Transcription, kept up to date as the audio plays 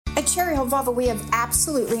Cherry Hill Volvo, we have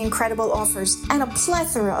absolutely incredible offers and a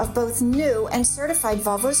plethora of both new and certified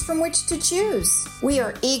Volvos from which to choose. We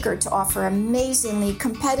are eager to offer amazingly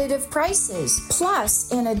competitive prices,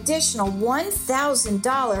 plus an additional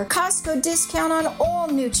 $1,000 Costco discount on all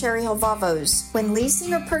new Cherry Hill Volvos. When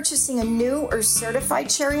leasing or purchasing a new or certified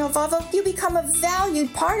Cherry Hill Volvo, you become a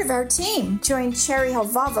valued part of our team. Join Cherry Hill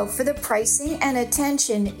Volvo for the pricing and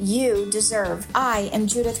attention you deserve. I am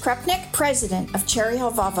Judith Krupnick, president of Cherry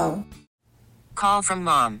Hill Volvo. Call from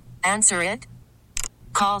mom. Answer it.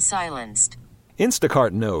 Call silenced.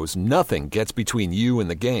 Instacart knows nothing gets between you and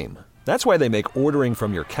the game. That's why they make ordering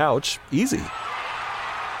from your couch easy.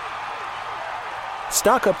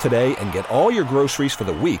 Stock up today and get all your groceries for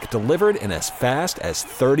the week delivered in as fast as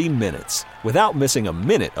 30 minutes without missing a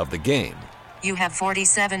minute of the game. You have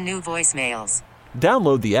 47 new voicemails.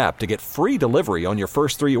 Download the app to get free delivery on your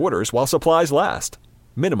first 3 orders while supplies last.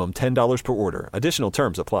 Minimum $10 per order. Additional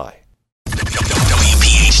terms apply.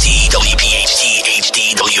 WPHT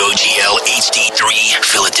HD WOGL HD3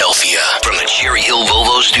 Philadelphia. From the Cherry Hill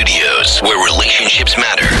Volvo Studios, where relationships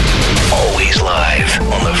matter. Always live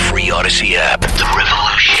on the free Odyssey app. The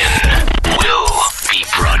revolution will be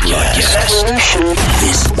broadcast.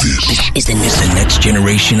 This is the next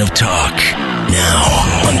generation of talk. Now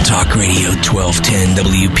on Talk Radio 1210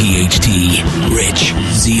 WPHT, Rich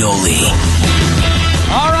Zeoli.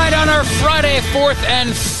 All right, on our Friday, fourth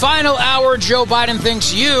and final hour, Joe Biden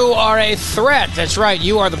thinks you are a threat. That's right,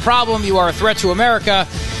 you are the problem. You are a threat to America.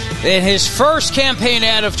 In his first campaign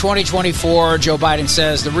ad of 2024, Joe Biden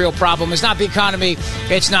says the real problem is not the economy,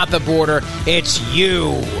 it's not the border, it's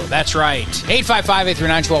you. That's right.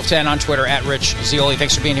 855-839-1210 on Twitter, at Rich Zeoli.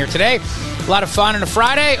 Thanks for being here today. A lot of fun on a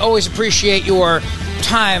Friday. Always appreciate your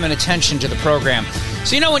time and attention to the program.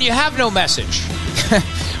 So, when you have no message,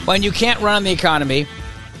 when you can't run on the economy,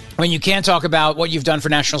 when you can't talk about what you've done for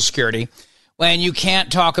national security, when you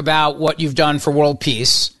can't talk about what you've done for world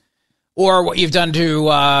peace, or what you've done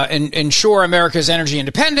to ensure America's energy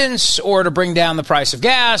independence, or to bring down the price of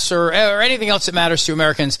gas, or anything else that matters to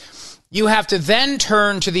Americans, you have to then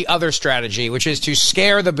turn to the other strategy, which is to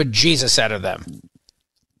scare the bejesus out of them.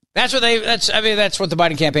 That's what the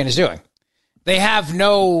Biden campaign is doing. They have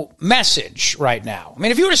no message right now. I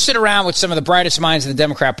mean, if you were to sit around with some of the brightest minds in the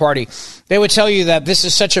Democrat Party, they would tell you that this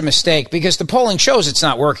is such a mistake because the polling shows it's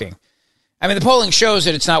not working. I mean, the polling shows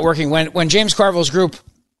that it's not working. When James Carville's group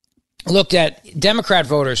looked at Democrat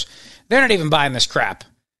voters, they're not even buying this crap.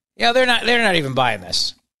 They're not even buying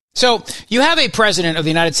this. So you have a president of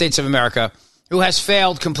the United States of America who has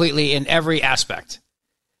failed completely in every aspect.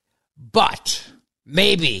 But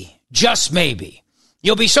maybe, just maybe,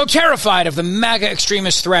 you'll be so terrified of the MAGA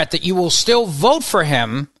extremist threat that you will still vote for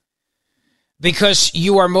him because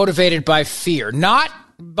you are motivated by fear, not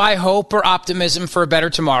by hope or optimism for a better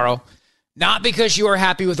tomorrow, not because you are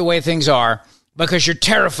happy with the way things are, because you're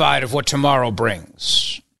terrified of what tomorrow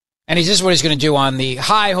brings. And this is what he's going to do on the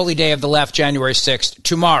high holy day of the left, January 6th,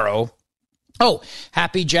 tomorrow. Oh,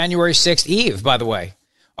 happy January 6th Eve, by the way.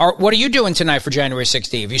 What are you doing tonight for January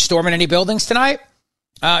 6th Eve? You storming any buildings tonight?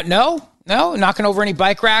 No, knocking over any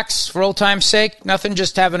bike racks for old time's sake? Nothing,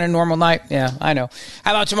 just having a normal night? Yeah, I know.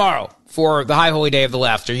 How about tomorrow for the high holy day of the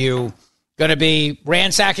left? Are you going to be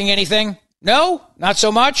ransacking anything? No, not so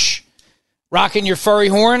much. Rocking your furry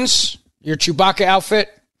horns, your Chewbacca outfit.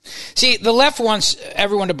 See, the left wants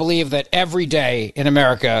everyone to believe that every day in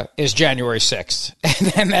America is January 6th.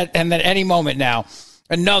 And that any moment now,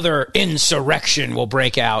 another insurrection will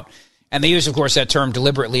break out. And they use, of course, that term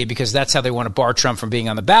deliberately because that's how they want to bar Trump from being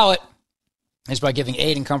on the ballot, is by giving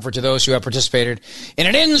aid and comfort to those who have participated in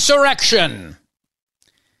an insurrection.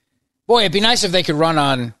 Boy, it'd be nice if they could run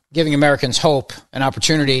on giving Americans hope and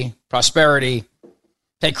opportunity, prosperity,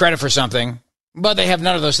 take credit for something, but they have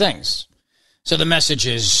none of those things. So the message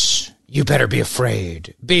is, you better be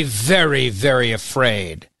afraid. Be very, very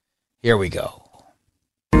afraid. Here we go.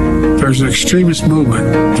 There's an extremist movement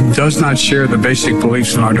that does not share the basic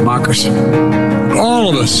beliefs in our democracy. All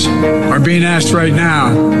of us are being asked right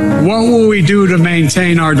now, what will we do to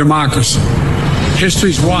maintain our democracy?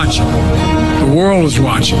 History's watching. The world is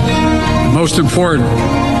watching. And most important,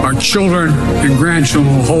 our children and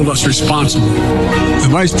grandchildren will hold us responsible. The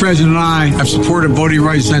Vice President and I have supported voting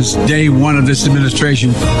rights since day one of this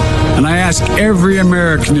administration, and I ask every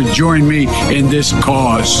American to join me in this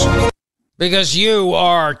cause. Because you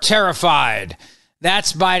are terrified.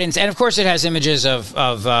 That's Biden's. And, of course, it has images of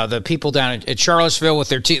the people down at Charlottesville with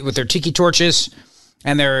their tiki torches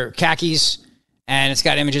and their khakis. And it's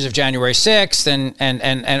got images of January 6th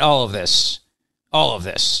and all of this. All of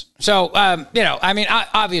this. So,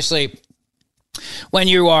 obviously, when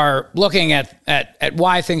you are looking at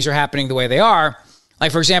why things are happening the way they are.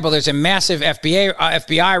 Like, for example, there's a massive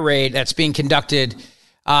FBI raid that's being conducted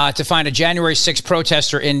to find a January 6th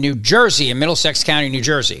protester in New Jersey, in Middlesex County, New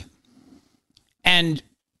Jersey. And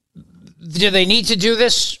do they need to do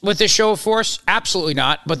this with this show of force? Absolutely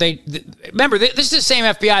not. But remember, this is the same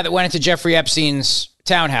FBI that went into Jeffrey Epstein's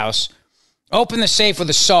townhouse, opened the safe with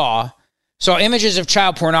a saw images of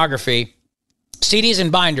child pornography, CDs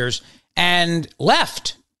and binders, and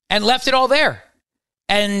left it all there,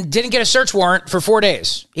 and didn't get a search warrant for 4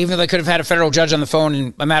 days, even though they could have had a federal judge on the phone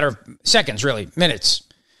in a matter of seconds, really, minutes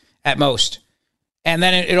at most. And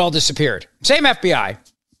then it all disappeared. Same FBI.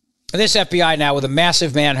 This FBI now with a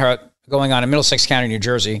massive manhunt going on in Middlesex County, New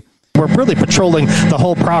Jersey. We're really patrolling the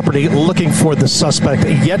whole property looking for the suspect.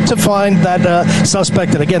 Yet to find that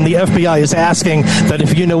suspect. And again, the FBI is asking that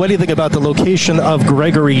if you know anything about the location of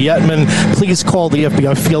Gregory Yetman, please call the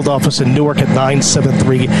FBI field office in Newark at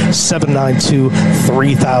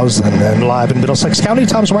 973-792-3000. And live in Middlesex County,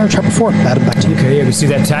 Tom's Wire, Chapter 4. Adam, back to you. Okay, yeah, we see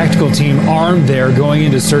that tactical team armed there going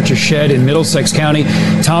in to search a shed in Middlesex County.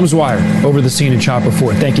 Tom's Wire over the scene in Chopper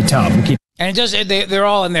 4. Thank you, Tom. And it does. They're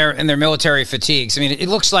all in their military fatigues. I mean, it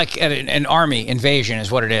looks like an army invasion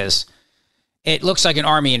is what it is. It looks like an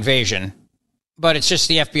army invasion, but it's just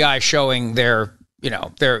the FBI showing their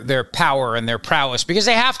power and their prowess, because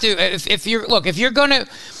they have to. If you're going to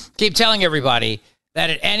keep telling everybody that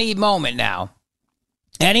at any moment there's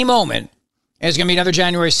going to be another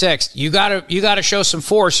January 6th, you gotta show some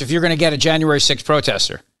force if you're going to get a January 6th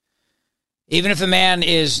protester. Even if the man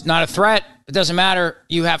is not a threat, it doesn't matter.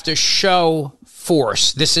 You have to show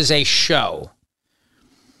force. This is a show.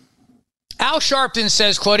 Al Sharpton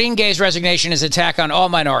says Claudine Gay's resignation is an attack on all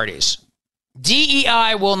minorities.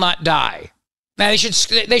 DEI will not die. Now, they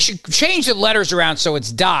should change the letters around so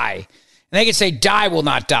it's die. And they could say die will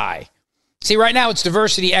not die. See, right now it's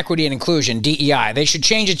diversity, equity, and inclusion, DEI. They should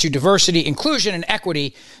change it to diversity, inclusion, and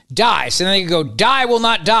equity, die. So then they could go die will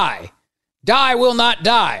not die. Die will not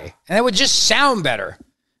die. And that would just sound better.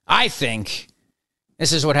 I think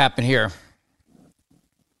this is what happened here.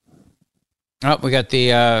 Oh, we got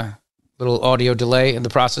the little audio delay in the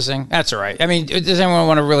processing. That's all right. I mean, does anyone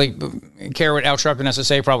want to really care what Al Sharpton has to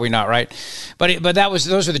say? Probably not, right? But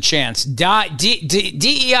those are the chants.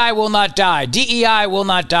 DEI will not die. DEI will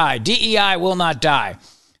not die. DEI will not die.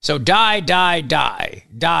 So die, die, die.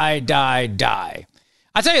 Die, die, die.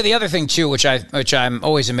 I'll tell you the other thing, too, which I'm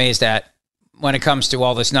always amazed at when it comes to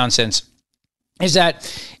all this nonsense, is that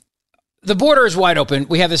the border is wide open.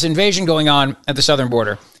 We have this invasion going on at the southern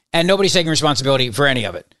border, and nobody's taking responsibility for any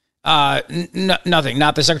of it. Nothing.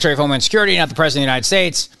 Not the Secretary of Homeland Security, not the President of the United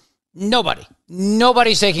States. Nobody.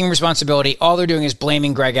 Nobody's taking responsibility. All they're doing is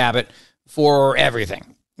blaming Greg Abbott for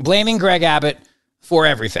everything. Blaming Greg Abbott for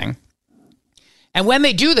everything. And when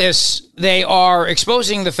they do this, they are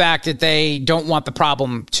exposing the fact that they don't want the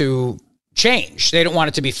problem to change. They don't want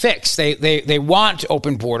it to be fixed. They want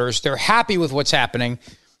open borders. They're happy with what's happening.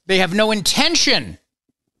 They have no intention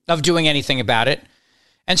of doing anything about it.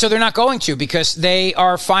 And so they're not going to, because they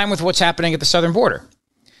are fine with what's happening at the southern border.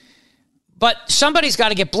 But somebody's got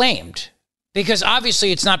to get blamed, because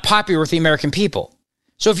obviously it's not popular with the American people.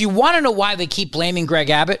 So if you want to know why they keep blaming Greg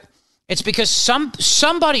Abbott, it's because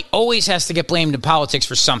somebody always has to get blamed in politics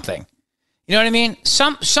for something. You know what I mean?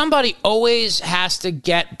 Somebody always has to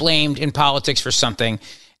get blamed in politics for something.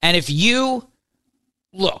 And if you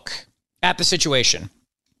look at the situation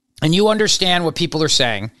and you understand what people are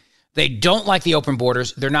saying, they don't like the open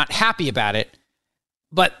borders. They're not happy about it.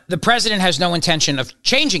 But the president has no intention of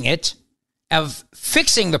changing it, of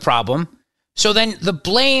fixing the problem. So then the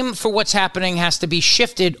blame for what's happening has to be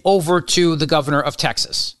shifted over to the governor of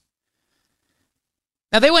Texas.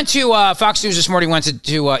 Now, they went to Fox News this morning, went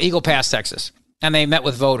to Eagle Pass, Texas, and they met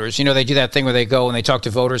with voters. You know, they do that thing where they go and they talk to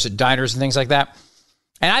voters at diners and things like that.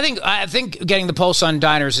 And I think getting the pulse on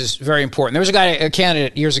diners is very important. There was a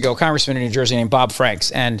candidate years ago, congressman in New Jersey named Bob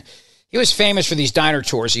Franks, and he was famous for these diner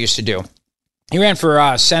tours he used to do. He ran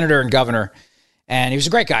for senator and governor, and he was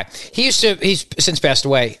a great guy. He's since passed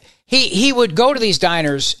away. He would go to these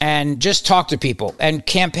diners and just talk to people and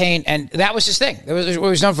campaign, and that was his thing. It was what he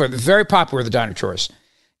was known for. Very popular, the diner tours.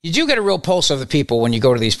 You do get a real pulse of the people when you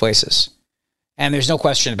go to these places. And there's no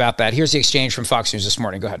question about that. Here's the exchange from Fox News this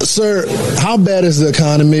morning. Go ahead. Sir, how bad is the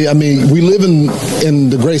economy? I mean, we live in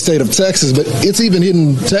the great state of Texas, but it's even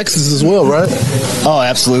hitting Texas as well, right? Oh,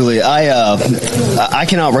 absolutely. I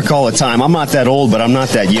cannot recall a time. I'm not that old, but I'm not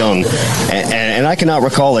that young. And I cannot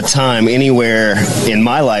recall a time anywhere in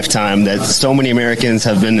my lifetime that so many Americans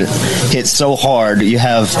have been hit so hard. You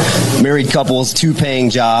have married couples, 2 paying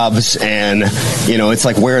jobs, and, it's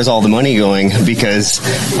like, where is all the money going? Because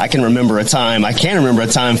I can remember a time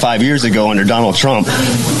 5 years ago under Donald Trump,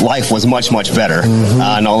 life was much, much better.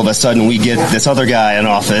 And all of a sudden we get this other guy in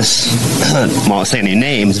office. I won't say any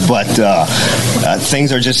names, but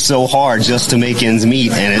things are just so hard just to make ends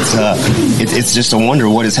meet. And it's just a wonder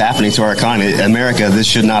what is happening to our economy. America, this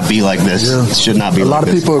should not be like this. Yeah. It should not be like this. A lot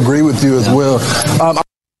of people agree with you as well.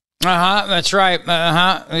 That's right.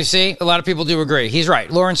 You see, a lot of people do agree. He's right.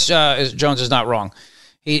 Lawrence Jones is not wrong.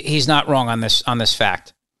 He's not wrong on this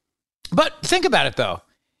fact. But think about it, though.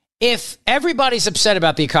 If everybody's upset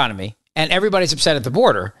about the economy and everybody's upset at the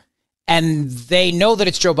border, and they know that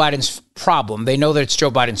it's Joe Biden's problem, they know that it's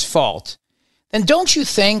Joe Biden's fault, then don't you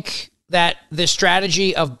think that the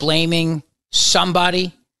strategy of blaming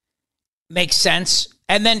somebody makes sense?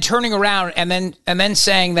 And then turning around and then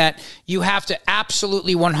saying that you have to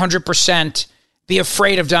absolutely 100% be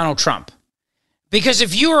afraid of Donald Trump. Because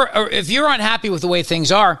if you're unhappy with the way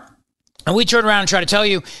things are, and we turn around and try to tell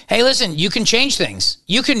you, hey, listen, you can change things.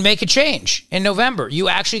 You can make a change in November. You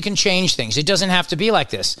actually can change things. It doesn't have to be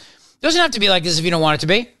like this. It doesn't have to be like this if you don't want it to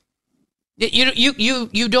be.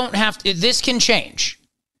 You don't have to. This can change.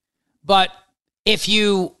 But if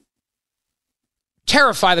you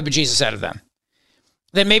terrify the bejesus out of them,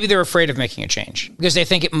 then maybe they're afraid of making a change because they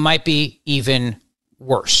think it might be even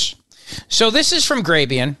worse. So this is from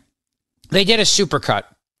Grabian. They did a supercut.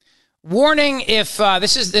 Warning if,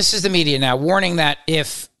 this is the media now, warning that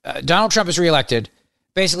if Donald Trump is reelected,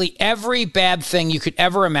 basically every bad thing you could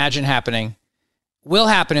ever imagine happening will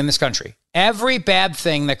happen in this country. Every bad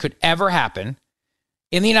thing that could ever happen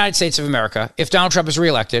in the United States of America, if Donald Trump is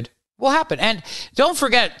reelected, will happen. And don't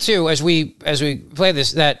forget, too, as we play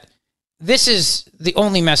this, that this is the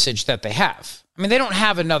only message that they have. I mean, they don't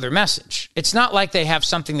have another message. It's not like they have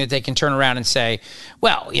something that they can turn around and say,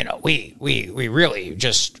 well, we really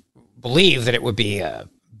just believe that it would be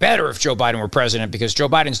better if Joe Biden were president because Joe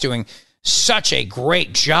Biden's doing such a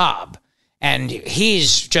great job and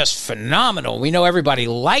he's just phenomenal. We know everybody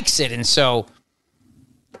likes it. And so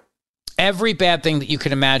every bad thing that you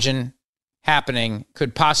could imagine happening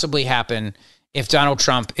could possibly happen if Donald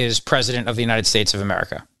Trump is president of the United States of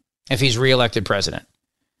America, if he's reelected president.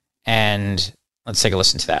 And let's take a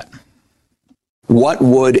listen to that. What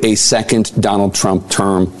would a second Donald Trump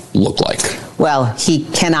term look like? Well, he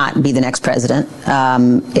cannot be the next president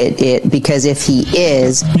because if he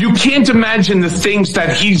is... You can't imagine the things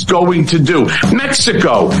that he's going to do.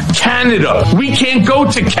 Mexico, Canada. We can't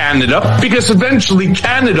go to Canada because eventually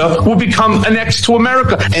Canada will become annexed to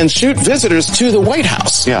America. And shoot visitors to the White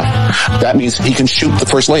House. Yeah, that means he can shoot the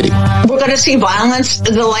First Lady. We're going to see violence,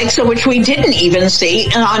 the likes of which we didn't even see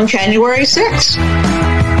on January 6th.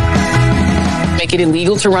 Make it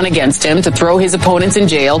illegal to run against him, to throw his opponents in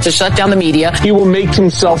jail, to shut down the media. He will make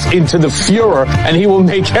himself into the Fuhrer, and he will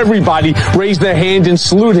make everybody raise their hand and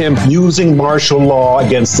salute him. Using martial law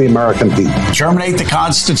against the American people. Terminate the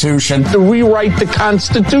Constitution. To rewrite the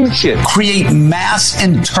Constitution. Create mass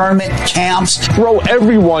internment camps. Throw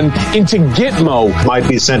everyone into Gitmo. Might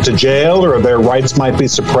be sent to jail or their rights might be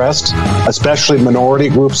suppressed, especially minority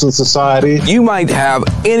groups in society. You might have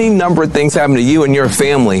any number of things happen to you and your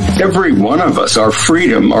family. Every one of us, our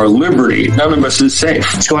freedom, our liberty, none of us is safe.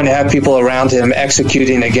 He's going to have people around him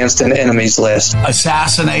executing against an enemy's list.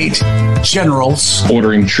 Assassinate generals.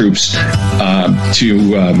 Ordering troops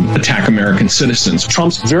to attack American citizens.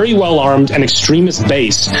 Trump's very well-armed and extremist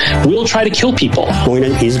base will try to kill people.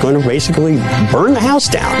 He's going to basically burn the house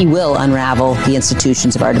down. He will unravel the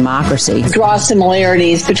institutions of our democracy. Draw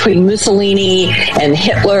similarities between Mussolini and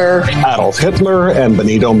Hitler. Adolf Hitler and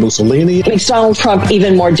Benito Mussolini. Makes Donald Trump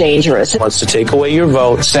even more dangerous. Wants to take away your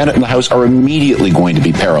vote. The Senate and the House are immediately going to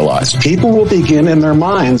be paralyzed. People will begin in their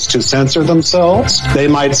minds to censor themselves. They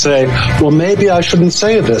might say, well, maybe I shouldn't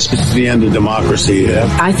say this. This is the end of democracy.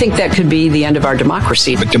 Yeah. I think that could be the end of our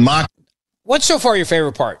democracy. But what's so far your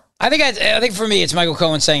favorite part? I think for me, it's Michael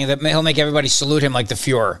Cohen saying that he'll make everybody salute him like the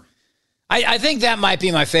Fuhrer. I think that might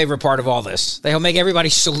be my favorite part of all this. That he'll make everybody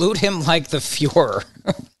salute him like the Fuhrer.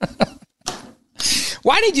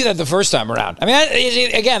 Why did he do that the first time around? I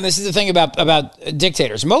mean, again, this is the thing about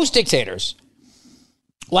dictators. Most dictators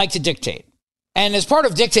like to dictate. And as part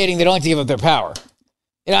of dictating, they don't like to give up their power.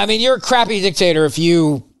 I mean, you're a crappy dictator if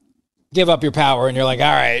you give up your power and you're like, all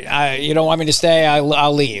right, you don't want me to stay,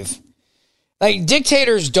 I'll leave. Like,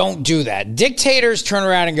 dictators don't do that. Dictators turn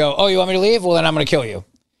around and go, oh, you want me to leave? Well, then I'm going to kill you.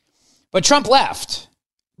 But Trump left.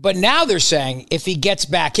 But now they're saying if he gets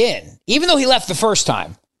back in, even though he left the first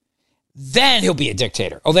time, then he'll be a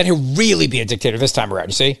dictator. Oh, then he'll really be a dictator this time around,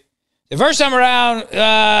 you see? The first time around,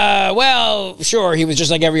 well, sure, he was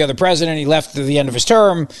just like every other president. He left at the end of his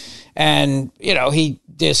term, and, you know, he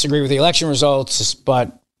disagreed with the election results.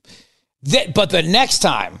 But the next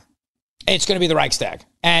time, it's going to be the Reichstag,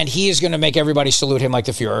 and he is going to make everybody salute him like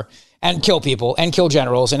the Fuhrer and kill people and kill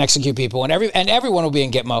generals and execute people, and everyone will be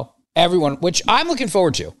in Gitmo. Everyone, which I'm looking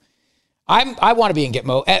forward to. I want to be in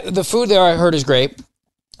Gitmo. The food there, I heard, is great.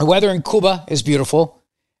 The weather in Cuba is beautiful.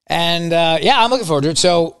 And, I'm looking forward to it.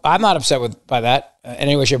 So I'm not upset by that in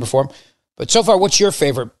any way, shape, or form. But so far, what's your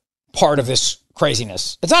favorite part of this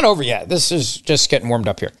craziness? It's not over yet. This is just getting warmed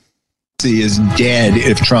up here. Is dead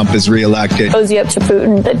if Trump is reelected. Cozy up to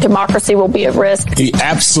Putin that democracy will be at risk. The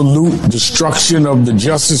absolute destruction of the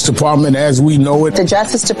Justice Department as we know it. The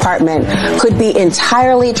Justice Department could be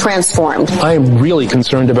entirely transformed. I am really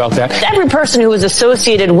concerned about that. Every person who was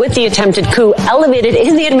associated with the attempted coup elevated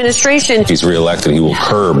in the administration. If he's reelected, he will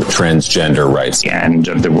curb transgender rights. And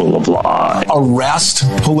the rule of law. Arrest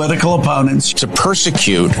political opponents. To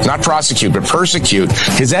persecute, not prosecute, but persecute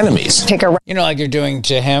his enemies. You know, like you're doing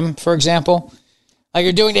to him, for example. Like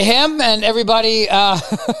you're doing to him and everybody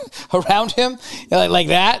around him, like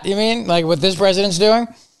that, you mean? Like what this president's doing?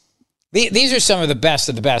 These are some of the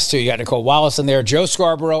best, too. You got Nicole Wallace in there, Joe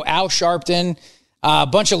Scarborough, Al Sharpton, a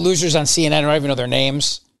bunch of losers on CNN. I don't even know their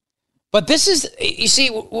names. But this is, you see,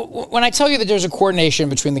 when I tell you that there's a coordination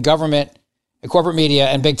between the government, the corporate media,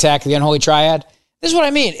 and big tech, the unholy triad, this is what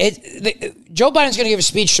I mean. Joe Biden's going to give a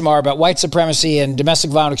speech tomorrow about white supremacy and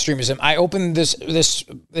domestic violent extremism. I opened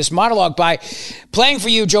this monologue by playing for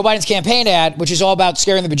you Joe Biden's campaign ad, which is all about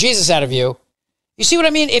scaring the bejesus out of you. You see what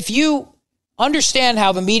I mean? If you understand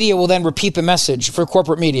how the media will then repeat the message for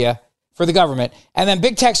corporate media, for the government, and then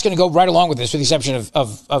big tech's going to go right along with this, with the exception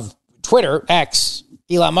of Twitter, X,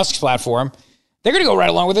 Elon Musk's platform, they're going to go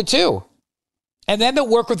right along with it too. And then they'll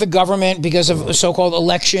work with the government because of so-called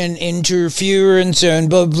election interference and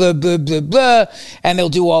blah, blah, blah, blah, blah. And they'll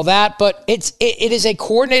do all that. But it is a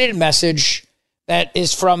coordinated message that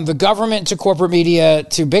is from the government to corporate media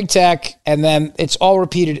to big tech. And then it's all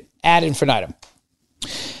repeated ad infinitum.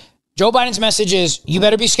 Joe Biden's message is, you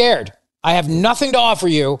better be scared. I have nothing to offer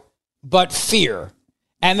you but fear.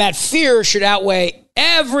 And that fear should outweigh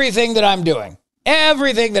everything that I'm doing,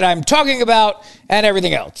 everything that I'm talking about, and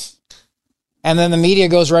everything else. And then the media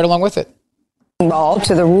goes right along with it. To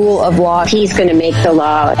the rule of law. He's going to make the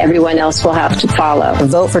law. Everyone else will have to follow. A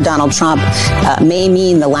vote for Donald Trump may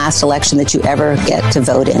mean the last election that you ever get to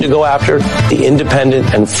vote in. To go after the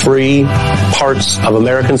independent and free parts of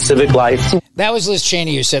American civic life. That was Liz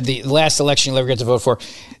Cheney who said the last election you'll ever get to vote for.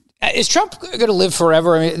 Is Trump going to live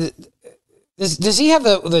forever? I mean, does he have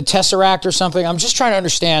the Tesseract or something? I'm just trying to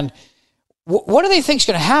understand. What do they think is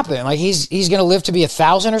going to happen? Like he's going to live to be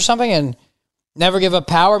 1,000 or something and never give up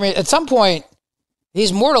power? I mean, at some point,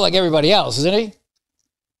 he's mortal like everybody else, isn't he?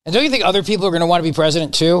 And don't you think other people are going to want to be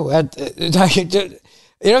president too? You know what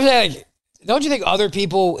I'm saying? Like, don't you think other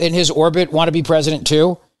people in his orbit want to be president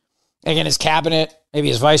too? Like in his cabinet, maybe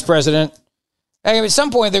his vice president. I mean, at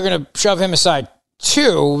some point, they're going to shove him aside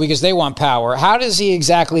too because they want power. How does he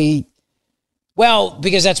exactly? Well,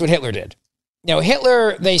 because that's what Hitler did. You know,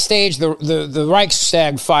 Hitler, they staged the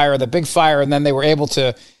Reichstag fire, the big fire, and then they were able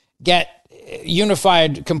to get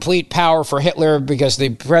unified complete power for Hitler because the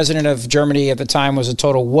president of Germany at the time was a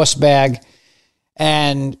total wuss bag,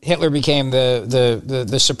 and Hitler became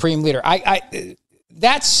the supreme leader.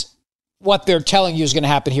 That's what they're telling you is going to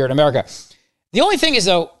happen here in America. The only thing is,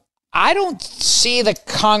 though, I don't see the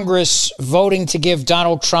Congress voting to give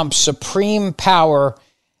Donald Trump supreme power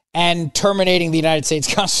and terminating the United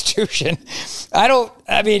States Constitution.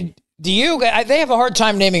 Do you? They have a hard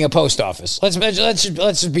time naming a post office. Let's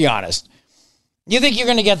just be honest. You think you're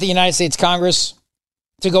going to get the United States Congress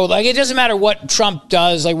to go, like, it doesn't matter what Trump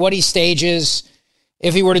does, like what he stages,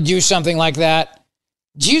 if he were to do something like that.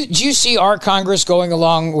 Do you see our Congress going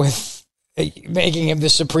along with making him the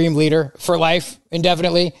supreme leader for life,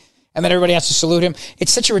 indefinitely, and then everybody has to salute him?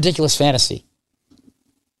 It's such a ridiculous fantasy.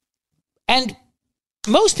 And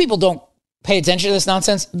most people don't pay attention to this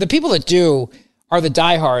nonsense. The people that do are the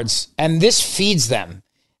diehards, and this feeds them.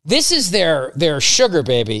 This is their sugar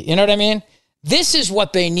baby. You know what I mean? This is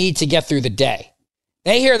what they need to get through the day.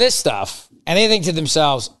 They hear this stuff and they think to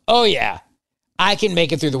themselves, oh yeah, I can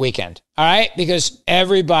make it through the weekend. All right. Because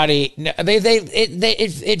everybody,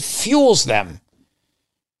 it fuels them.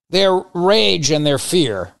 their rage and their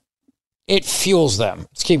fear, it fuels them.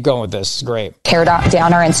 Let's keep going with this. It's great. Tear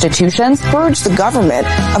down our institutions. Purge the government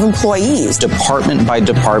of employees. Department by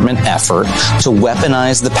department effort to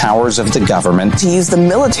weaponize the powers of the government. To use the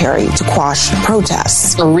military to quash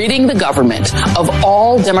protests. Ridding the government of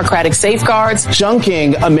all democratic safeguards.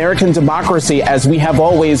 Junking American democracy as we have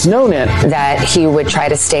always known it. That he would try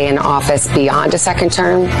to stay in office beyond a second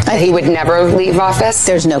term. That he would never leave office.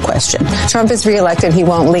 There's no question. Trump is reelected. He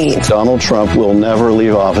won't leave. Donald Trump will never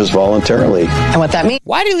leave office voluntarily. And what that means?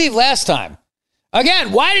 Why did he leave last time?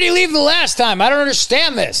 Again, why did he leave the last time? I don't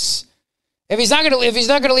understand this. If he's not going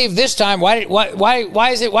to leave this time, why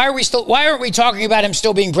aren't we talking about him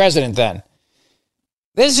still being president then?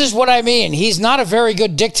 This is what I mean. He's not a very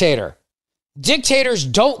good dictator. Dictators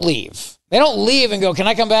don't leave. They don't leave and go, "Can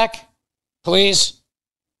I come back, please?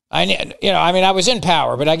 I was in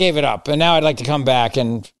power, but I gave it up, and now I'd like to come back,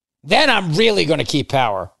 and then I'm really going to keep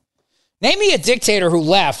power." Name me a dictator who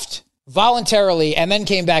left voluntarily and then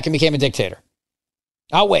came back and became a dictator.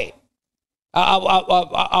 I'll wait.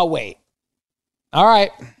 I'll wait. All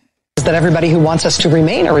right. That everybody who wants us to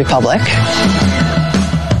remain a republic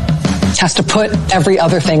has to put every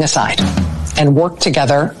other thing aside and work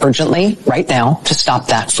together urgently right now to stop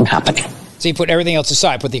that from happening. So you put everything else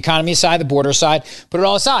aside. Put the economy aside, the border aside. Put it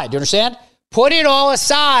all aside. Do you understand? Put it all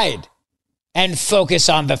aside and focus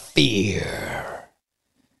on the fear.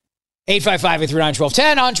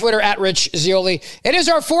 855-839-1210 on Twitter at Rich Zeoli. It is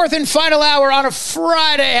our fourth and final hour on a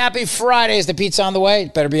Friday. Happy Friday. Is the pizza on the way?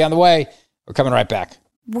 It better be on the way. We're coming right back.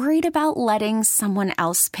 Worried about letting someone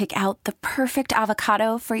else pick out the perfect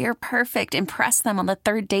avocado for your perfect impress them on the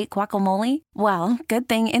third date guacamole? Well, good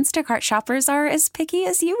thing Instacart shoppers are as picky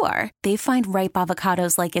as you are. They find ripe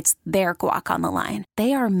avocados like it's their guac on the line.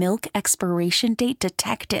 They are milk expiration date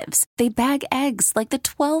detectives. They bag eggs like the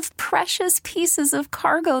 12 precious pieces of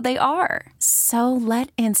cargo they are. So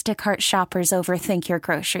let Instacart shoppers overthink your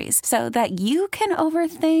groceries so that you can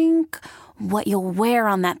overthink what you'll wear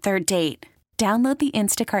on that third date. Download the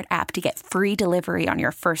Instacart app to get free delivery on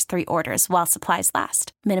your first 3 orders while supplies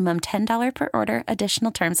last. Minimum $10 per order.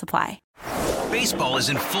 Additional terms apply. Baseball is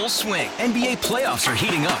in full swing. NBA playoffs are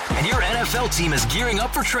heating up, and your NFL team is gearing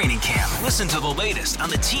up for training camp. Listen to the latest on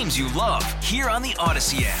the teams you love here on the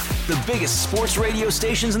Odyssey app. The biggest sports radio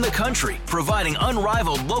stations in the country, providing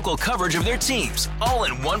unrivaled local coverage of their teams, all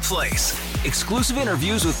in one place. Exclusive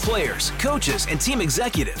interviews with players, coaches, and team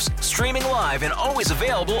executives, streaming live and always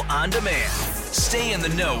available on demand. Stay in the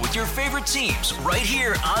know with your favorite teams right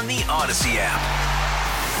here on the Odyssey app.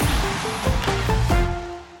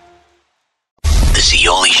 The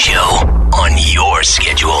Zeoli Show on your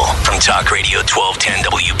schedule from Talk Radio 1210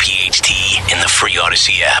 WPHT in the free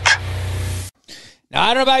Odyssey app. Now, I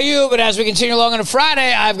don't know about you, but as we continue along on a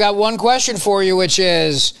Friday, I've got one question for you, which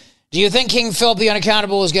is, do you think King Philip the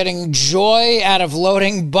Unaccountable is getting joy out of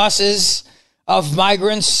loading buses of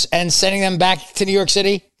migrants and sending them back to New York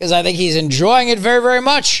City? Because I think he's enjoying it very, very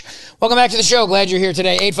much. Welcome back to the show. Glad you're here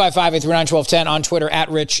today. 855-839-1210 on Twitter at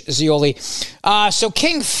Rich Zeoli. So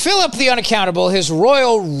King Philip the Unaccountable, his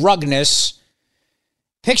royal rugness,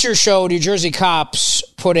 pictures show New Jersey cops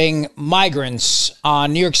putting migrants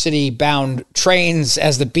on New York City-bound trains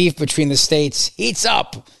as the beef between the states heats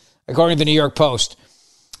up, according to the New York Post.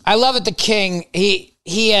 I love it. The king, he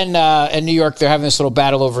and New York, they're having this little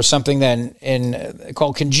battle over something then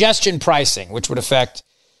called congestion pricing, which would affect,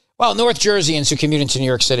 North Jerseyans who commute into New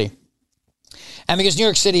York City. And because New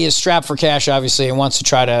York City is strapped for cash, obviously, and wants to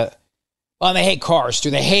try to, and they hate cars,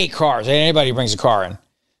 too. They hate cars. Anybody who brings a car in.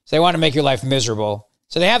 So they want to make your life miserable.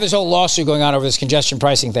 So they have this whole lawsuit going on over this congestion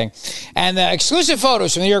pricing thing. And the exclusive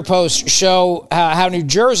photos from the New York Post show how New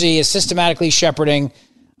Jersey is systematically shepherding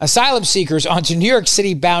asylum seekers onto New York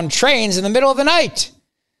City-bound trains in the middle of the night.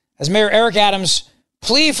 As Mayor Eric Adams'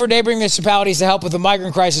 plea for neighboring municipalities to help with the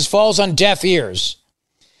migrant crisis falls on deaf ears.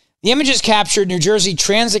 The images captured New Jersey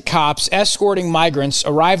transit cops escorting migrants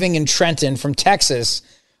arriving in Trenton from Texas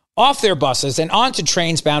off their buses and onto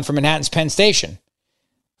trains bound for Manhattan's Penn Station,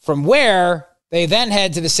 from where they then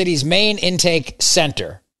head to the city's main intake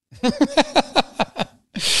center. This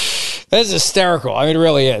is hysterical. I mean, it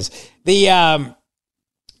really is.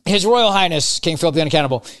 His Royal Highness, King Philip the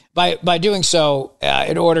Unaccountable, by doing so,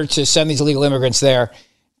 in order to send these illegal immigrants there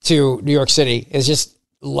to New York City, is just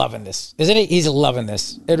loving this, isn't he? He's loving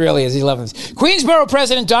this. It really is. He's loving this. Queensboro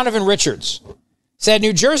President Donovan Richards said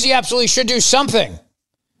New Jersey absolutely should do something.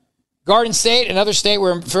 Garden State, another state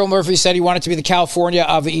where Phil Murphy said he wanted to be the California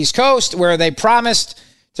of the East Coast, where they promised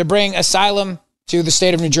to bring asylum to the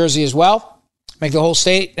state of New Jersey as well, make the whole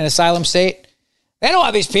state an asylum state. They don't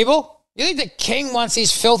want these people. You think the king wants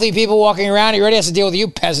these filthy people walking around? He already has to deal with you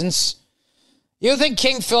peasants. You think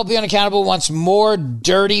King Philip the Unaccountable wants more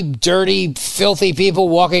dirty, filthy people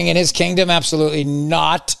walking in his kingdom? Absolutely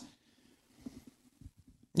not.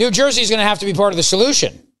 New Jersey is going to have to be part of the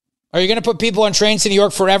solution. Are you going to put people on trains to New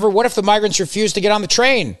York forever? What if the migrants refuse to get on the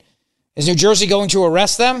train? Is New Jersey going to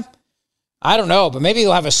arrest them? I don't know, but maybe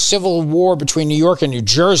they'll have a civil war between New York and New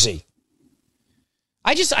Jersey.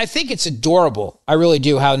 I think it's adorable. I really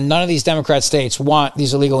do, how none of these Democrat states want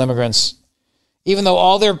these illegal immigrants, even though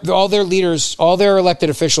all their leaders, all their elected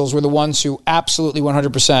officials were the ones who absolutely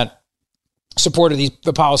 100% supported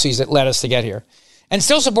the policies that led us to get here, and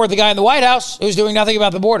still support the guy in the White House who's doing nothing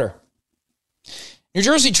about the border. New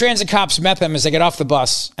Jersey transit cops met them as they get off the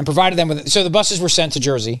bus and provided them with, so the buses were sent to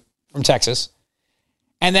Jersey from Texas.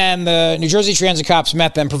 And then the New Jersey transit cops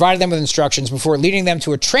met them, provided them with instructions before leading them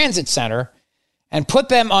to a transit center and put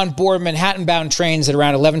them on board Manhattan-bound trains at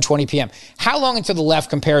around 11:20 p.m. How long until the left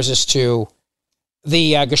compares this to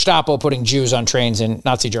the Gestapo putting Jews on trains in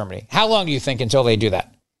Nazi Germany? How long do you think until they do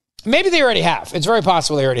that? Maybe they already have. It's very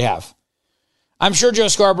possible they already have. I'm sure Joe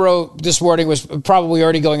Scarborough this morning was probably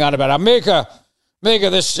already going on about Mika,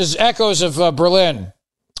 this is echoes of Berlin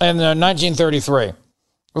in 1933.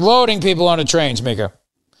 We're loading people onto trains, Mika.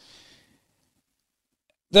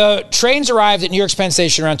 The trains arrived at New York's Penn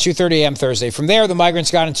Station around 2:30 a.m. Thursday. From there, the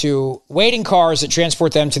migrants got into waiting cars that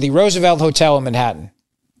transport them to the Roosevelt Hotel in Manhattan.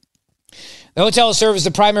 The hotel has served as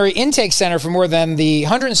the primary intake center for more than the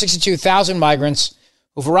 162,000 migrants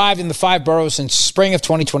who've arrived in the 5 boroughs since spring of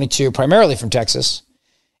 2022, primarily from Texas,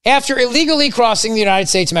 after illegally crossing the United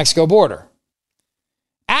States-Mexico border.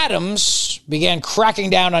 Adams began cracking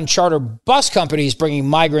down on charter bus companies bringing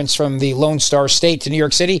migrants from the Lone Star State to New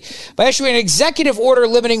York City by issuing an executive order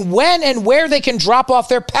limiting when and where they can drop off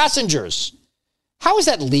their passengers. How is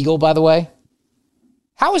that legal, by the way?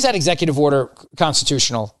 How is that executive order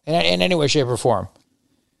constitutional in any way, shape, or form?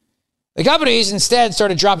 The companies instead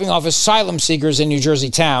started dropping off asylum seekers in New Jersey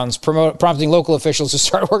towns, prompting local officials to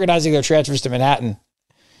start organizing their transfers to Manhattan.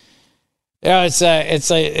 Yeah,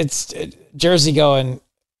 it's Jersey going,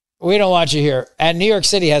 we don't want you here. And New York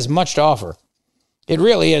City has much to offer. It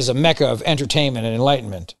really is a mecca of entertainment and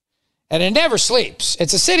enlightenment. And it never sleeps.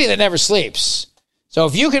 It's a city that never sleeps. So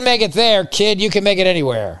if you can make it there, kid, you can make it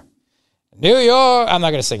anywhere. New York. I'm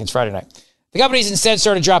not going to sing. It's Friday night. The companies instead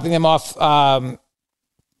started dropping them off.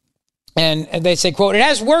 And they say, quote, it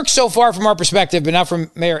has worked so far from our perspective, but not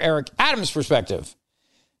from Mayor Eric Adams' perspective,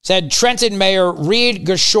 said Trenton Mayor Reed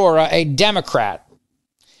Gashora, a Democrat.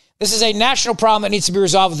 This is a national problem that needs to be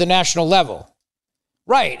resolved at the national level.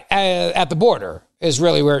 Right, at the border is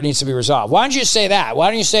really where it needs to be resolved. Why don't you say that? Why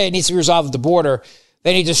don't you say it needs to be resolved at the border?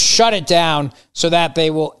 They need to shut it down so that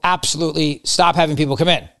they will absolutely stop having people come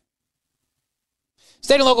in.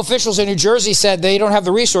 State and local officials in New Jersey said they don't have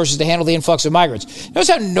the resources to handle the influx of migrants. Notice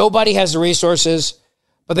how nobody has the resources,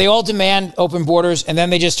 but they all demand open borders, and then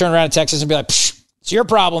they just turn around to Texas and be like, psh, it's your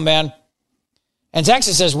problem, man. And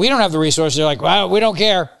Texas says, we don't have the resources. They're like, well, we don't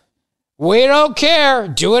care. We don't care.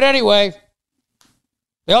 Do it anyway.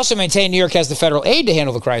 They also maintain New York has the federal aid to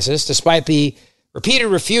handle the crisis, despite the repeated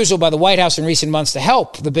refusal by the White House in recent months to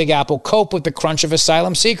help the Big Apple cope with the crunch of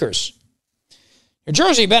asylum seekers. New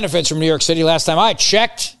Jersey benefits from New York City. Last time I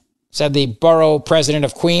checked, said the borough president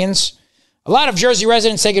of Queens. A lot of Jersey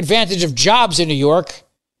residents take advantage of jobs in New York.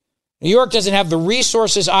 New York doesn't have the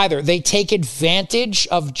resources either. They take advantage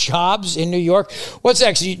of jobs in New York. What's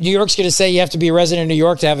next? New York's going to say you have to be a resident in New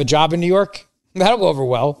York to have a job in New York? That'll go over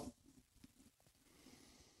well.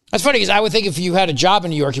 That's funny because I would think if you had a job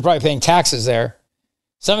in New York, you're probably paying taxes there.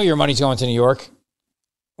 Some of your money's going to New York,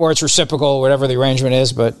 or it's reciprocal, whatever the arrangement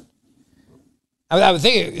is. But I would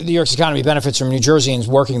think New York's economy benefits from New Jerseyans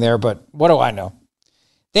working there, but what do I know?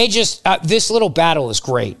 They just, this little battle is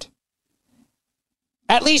great.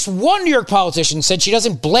 At least one New York politician said she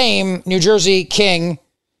doesn't blame New Jersey King,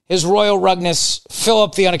 his royal rugness,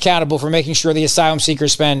 Philip the Unaccountable, for making sure the asylum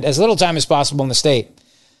seekers spend as little time as possible in the state.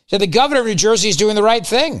 She said the governor of New Jersey is doing the right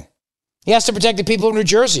thing. He has to protect the people of New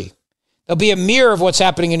Jersey. They'll be a mirror of what's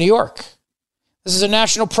happening in New York. This is a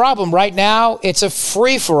national problem. Right now, it's a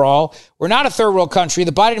free-for-all. We're not a third world country.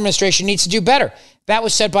 The Biden administration needs to do better. That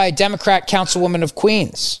was said by a Democrat councilwoman of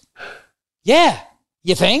Queens. Yeah,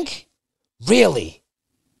 you think? Really?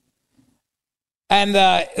 And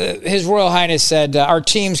His Royal Highness said, our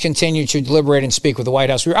teams continue to deliberate and speak with the White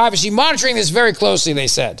House. We're obviously monitoring this very closely, they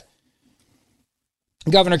said.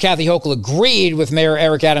 Governor Kathy Hochul agreed with Mayor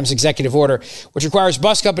Eric Adams' executive order, which requires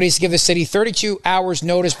bus companies to give the city 32 hours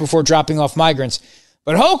notice before dropping off migrants.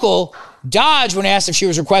 But Hochul dodged when asked if she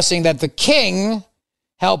was requesting that the king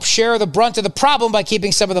help share the brunt of the problem by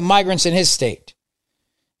keeping some of the migrants in his state.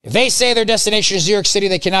 If they say their destination is New York City,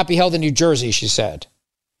 they cannot be held in New Jersey, she said.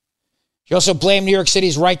 She also blamed New York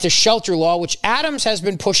City's right to shelter law, which Adams has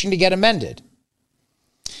been pushing to get amended.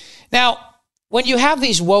 Now, when you have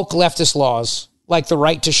these woke leftist laws, like the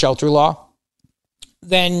right to shelter law,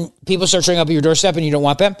 then people start showing up at your doorstep and you don't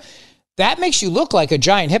want them. That makes you look like a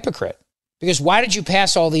giant hypocrite. Because why did you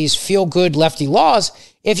pass all these feel-good lefty laws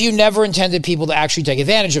if you never intended people to actually take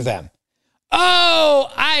advantage of them?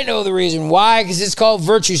 Oh, I know the reason why, because it's called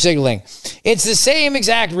virtue signaling. It's the same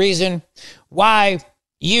exact reason why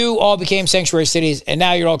you all became sanctuary cities and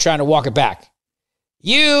now you're all trying to walk it back.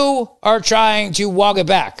 You are trying to walk it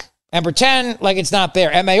back and pretend like it's not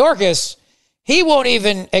there. And Mayorkas, he won't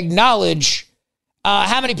even acknowledge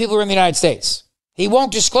how many people are in the United States. He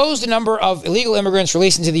won't disclose the number of illegal immigrants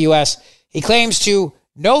released into the U.S. He claims to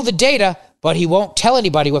know the data, but he won't tell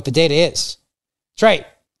anybody what the data is. That's right.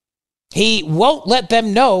 He won't let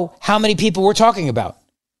them know how many people we're talking about.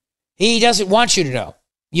 He doesn't want you to know.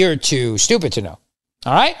 You're too stupid to know.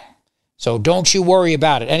 All right? So don't you worry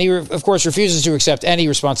about it. And he, of course, refuses to accept any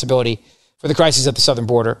responsibility for the crisis at the southern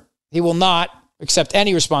border. He will not accept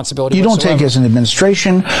any responsibility You whatsoever. don't take as an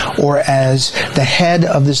administration or as the head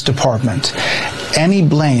of this department any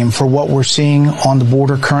blame for what we're seeing on the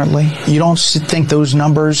border currently? You don't think those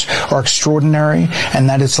numbers are extraordinary and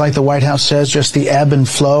that it's like the White House says, just the ebb and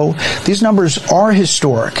flow? These numbers are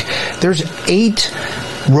historic. There's 8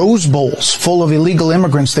 Rose Bowls full of illegal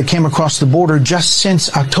immigrants that came across the border just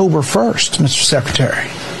since October 1st, Mr. Secretary.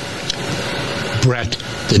 Brett,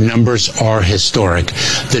 the numbers are historic.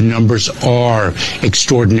 The numbers are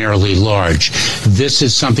extraordinarily large. This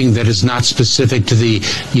is something that is not specific to the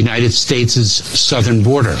United States' southern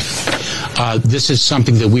border. This is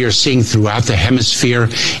something that we are seeing throughout the hemisphere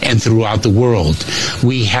and throughout the world.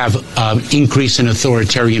 We have increase in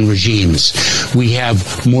authoritarian regimes. We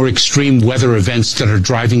have more extreme weather events that are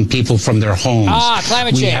driving people from their homes.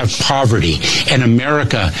 Climate change. We have poverty, and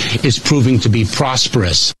America is proving to be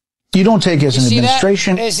prosperous. You don't take as an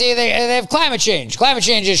administration. See, they have climate change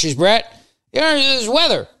issues, Brett. You know, there's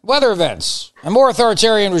weather events, and more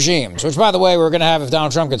authoritarian regimes, which, by the way, we're going to have if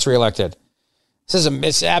Donald Trump gets reelected.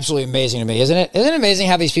 It's absolutely amazing to me, isn't it? Isn't it amazing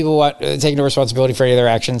how these people want take no responsibility for any of their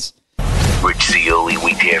actions? Rich Zeoli,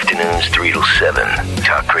 weekday afternoons 3 to 7.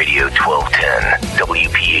 Talk Radio 1210,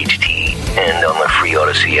 WPHT, and on the free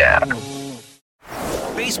Odyssey app.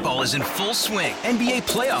 Baseball is in full swing. NBA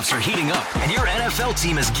playoffs are heating up, and your NFL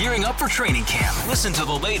team is gearing up for training camp. Listen to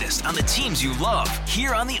the latest on the teams you love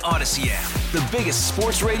here on the Odyssey app. The biggest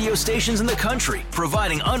sports radio stations in the country,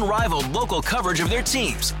 providing unrivaled local coverage of their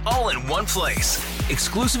teams, all in one place.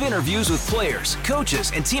 Exclusive interviews with players,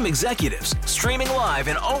 coaches, and team executives, streaming live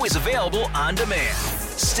and always available on demand.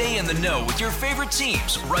 Stay in the know with your favorite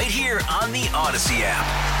teams right here on the Odyssey app.